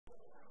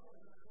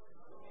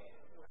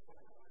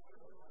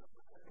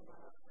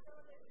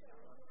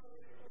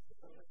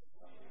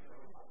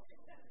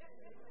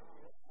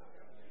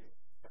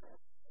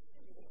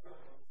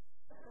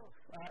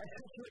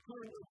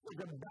Is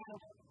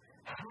about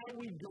how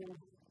we do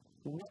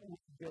what we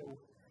do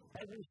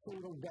every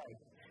single day.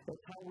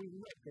 It's how we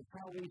look. It's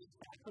how we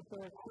stop at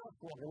the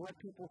crosswalk and let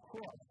people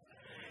cross.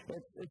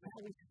 It's how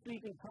we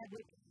speak in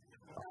public.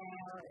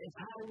 It's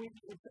how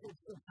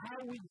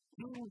we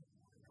do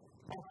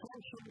our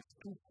functions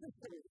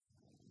consistently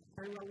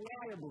and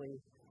reliably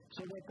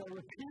so that they're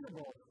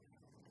repeatable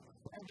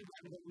for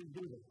everybody that we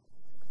do them.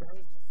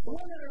 Right? The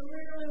one that I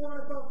really want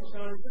to focus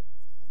on is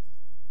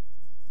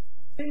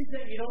things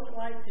that you don't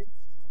like to do.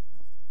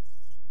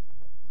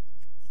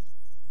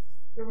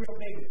 The real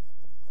big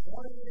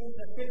one of the things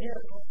that fit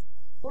here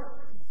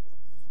work.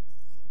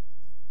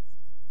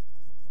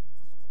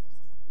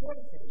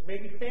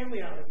 Maybe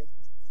family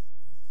obligations.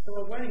 So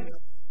a wedding.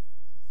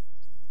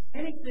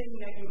 Anything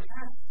that you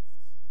have.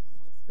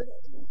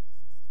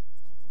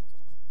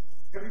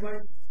 Everybody.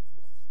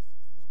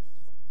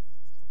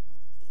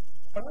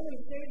 What I'm going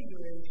to say to you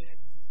is,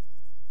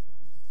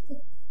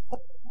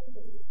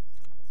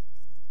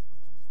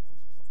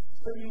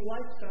 whether you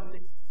like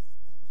something,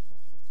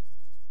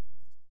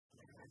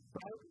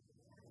 right?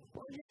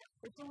 Well,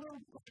 yeah, it's a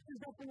little, it's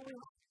definitely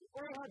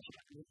very hard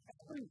challenge.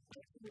 Every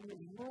person in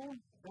this room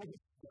has a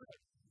skill.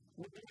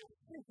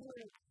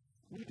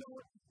 We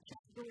don't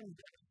just do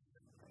this.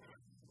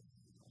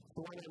 So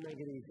why not make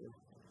it easier?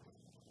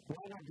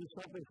 Why not do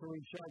something for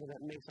each other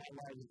that makes our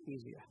lives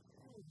easier?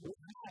 We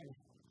have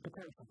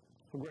potential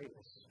for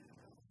greatness,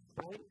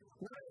 right?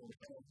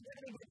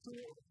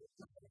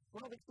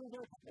 Well, the things are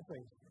a couple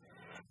things.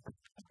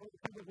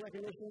 Public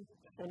recognition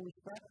and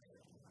respect,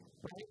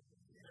 right?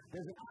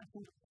 There's an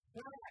absolute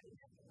pride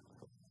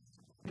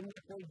in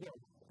what they do.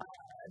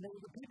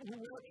 The people who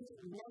work here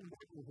love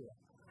working here.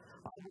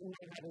 I wouldn't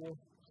mind having a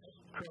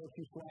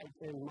currency flight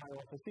in my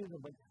office either,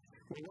 but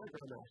they work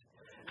on that.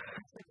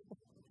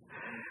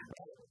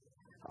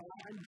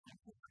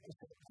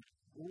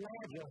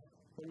 Larger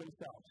than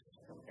themselves.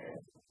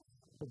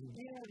 It's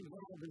really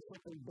going to be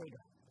something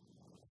bigger,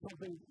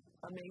 something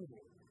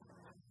amazing.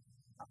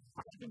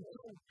 I've been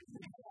told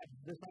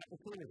this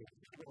opportunity,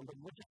 but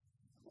we're just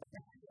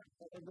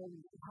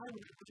how do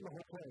we put the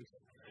whole place?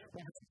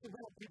 But how to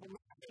develop people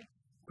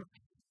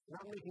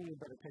not making you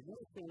better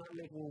technician, not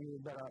making you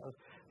better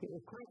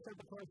equipped as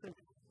a person,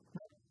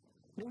 but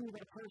making you a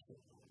better person.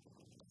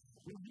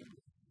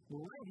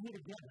 We're right here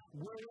together.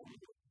 We're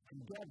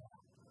together.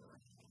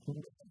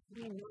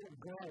 We need a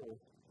goal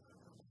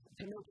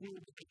to make you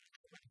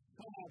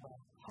father,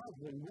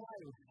 husband,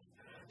 wife,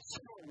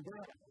 son,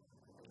 daughter,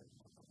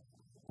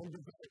 and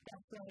develop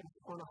ourselves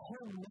on a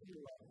whole new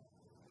level.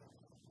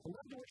 And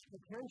that's what your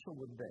potential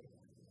would be.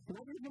 And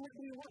that's even what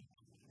you work.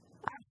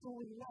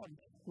 Absolutely love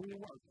where you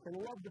work and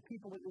love the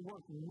people that you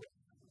work with.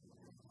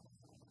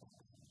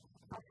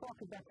 How far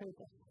could that take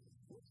us?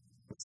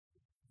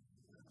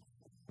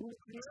 We're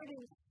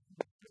creating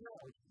the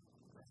world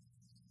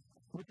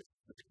with the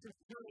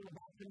feeling of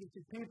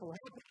optimistic people,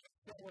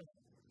 helping us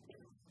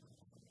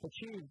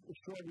achieve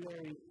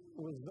extraordinary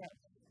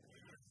results.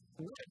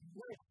 What is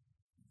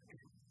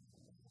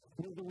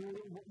the rule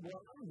of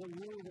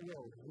the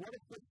road? What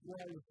if this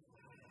was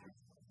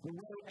the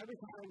way every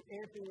time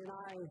Anthony and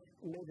I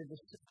made a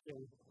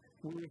decision,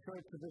 we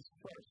referred to this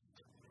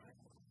first?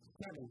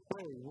 Kevin,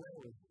 Ray,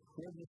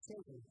 made a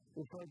decision,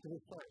 referred to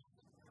this first.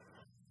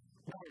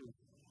 Barry,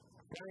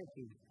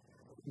 Frankie,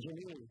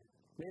 Janine,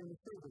 made a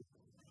decision,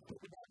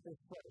 think about this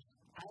first.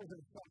 How does it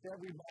affect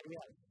everybody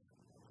else?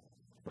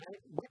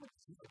 Right?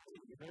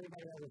 If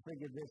anybody hasn't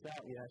figured this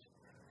out yet,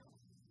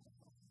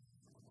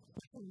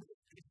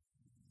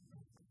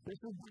 this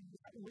is what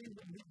we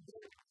would be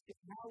doing.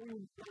 It's how we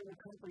run the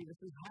company.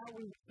 This is how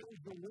we change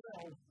the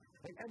world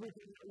and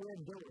everything that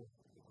we're doing.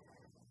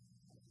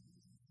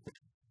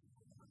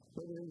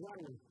 Ladies and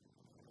gentlemen,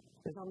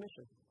 it's our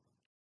mission.